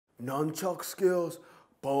nunchuck skills,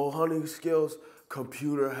 bow hunting skills,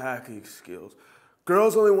 computer hacking skills.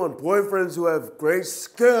 Girls only want boyfriends who have great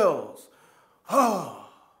skills. Ah.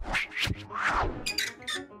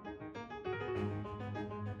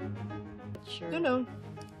 Sure. No.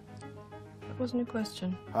 That wasn't a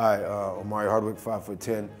question. Hi, Omari Hardwick,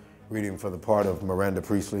 5'10", reading for the part of Miranda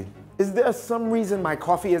Priestley. Is there some reason my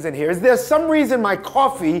coffee isn't here? Is there some reason my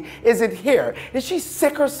coffee isn't here? Is she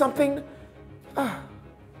sick or something? Hi,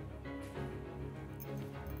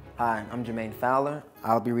 I'm Jermaine Fowler.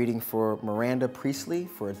 I'll be reading for Miranda Priestley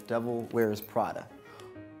for Devil Wears Prada.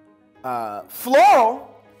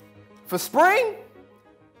 Floral? For spring?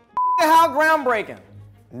 How groundbreaking.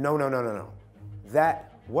 No.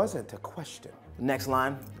 That wasn't a question. Next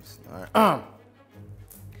line. All right.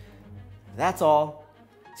 That's all.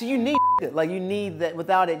 So you need it. Like, you need that.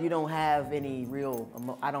 Without it, you don't have any real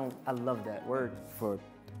I love that word for.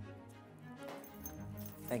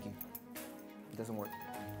 Thank you. It doesn't work.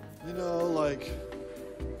 You know, like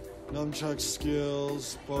nunchuck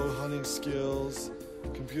skills, bow hunting skills,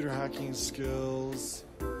 computer hacking skills.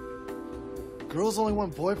 Girls only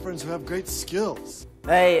want boyfriends who have great skills.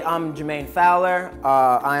 Hey, I'm Jermaine Fowler.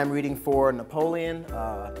 I am reading for Napoleon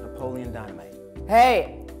Dynamite.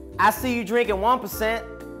 Hey, I see you drinking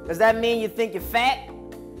 1%. Does that mean you think you're fat?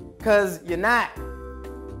 Cause you're not.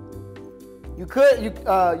 You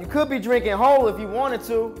could be drinking whole if you wanted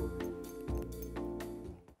to.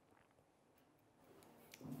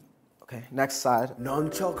 Okay, next side.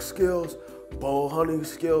 Nunchuck skills, bow hunting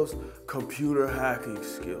skills, computer hacking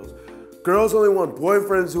skills. Girls only want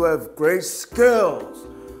boyfriends who have great skills.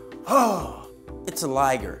 Ah. It's a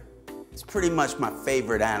liger. It's pretty much my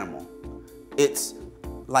favorite animal. It's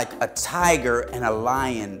like a tiger and a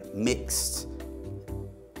lion mixed.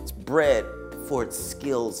 It's bred for its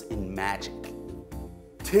skills in magic.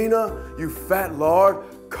 Tina, you fat lard,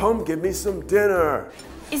 come give me some dinner.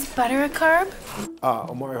 Is butter a carb?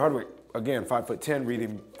 Omari Hardwick, again, 5'10",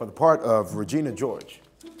 reading for the part of Regina George.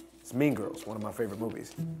 It's Mean Girls, one of my favorite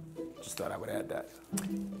movies. Just thought I would add that.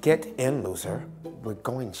 Get in, loser. We're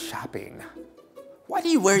going shopping. Why do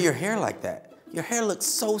you wear your hair like that? Your hair looks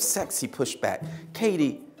so sexy pushed back.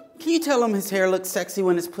 Katie, can you tell him his hair looks sexy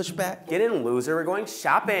when it's pushed back? Get in, loser, we're going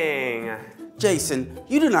shopping. Jason,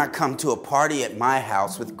 you do not come to a party at my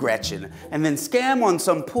house with Gretchen and then scam on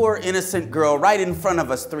some poor innocent girl right in front of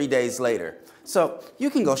us 3 days later. So you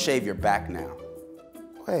can go shave your back now.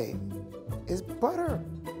 Wait, is butter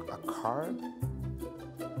a carb?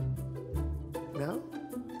 No?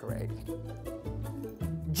 Great.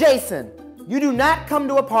 Jason, you do not come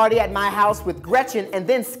to a party at my house with Gretchen and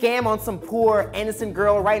then scam on some poor innocent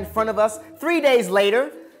girl right in front of us 3 days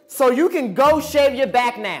later, so you can go shave your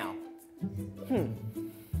back now.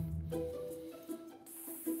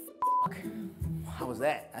 How was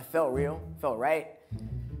that? That felt real, felt right,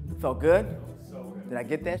 felt good. Did I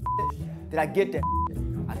get that shit? Did I get that shit?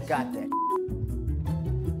 I got that.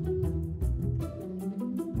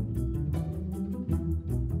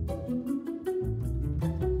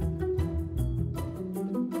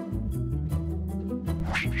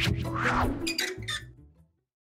 Ah.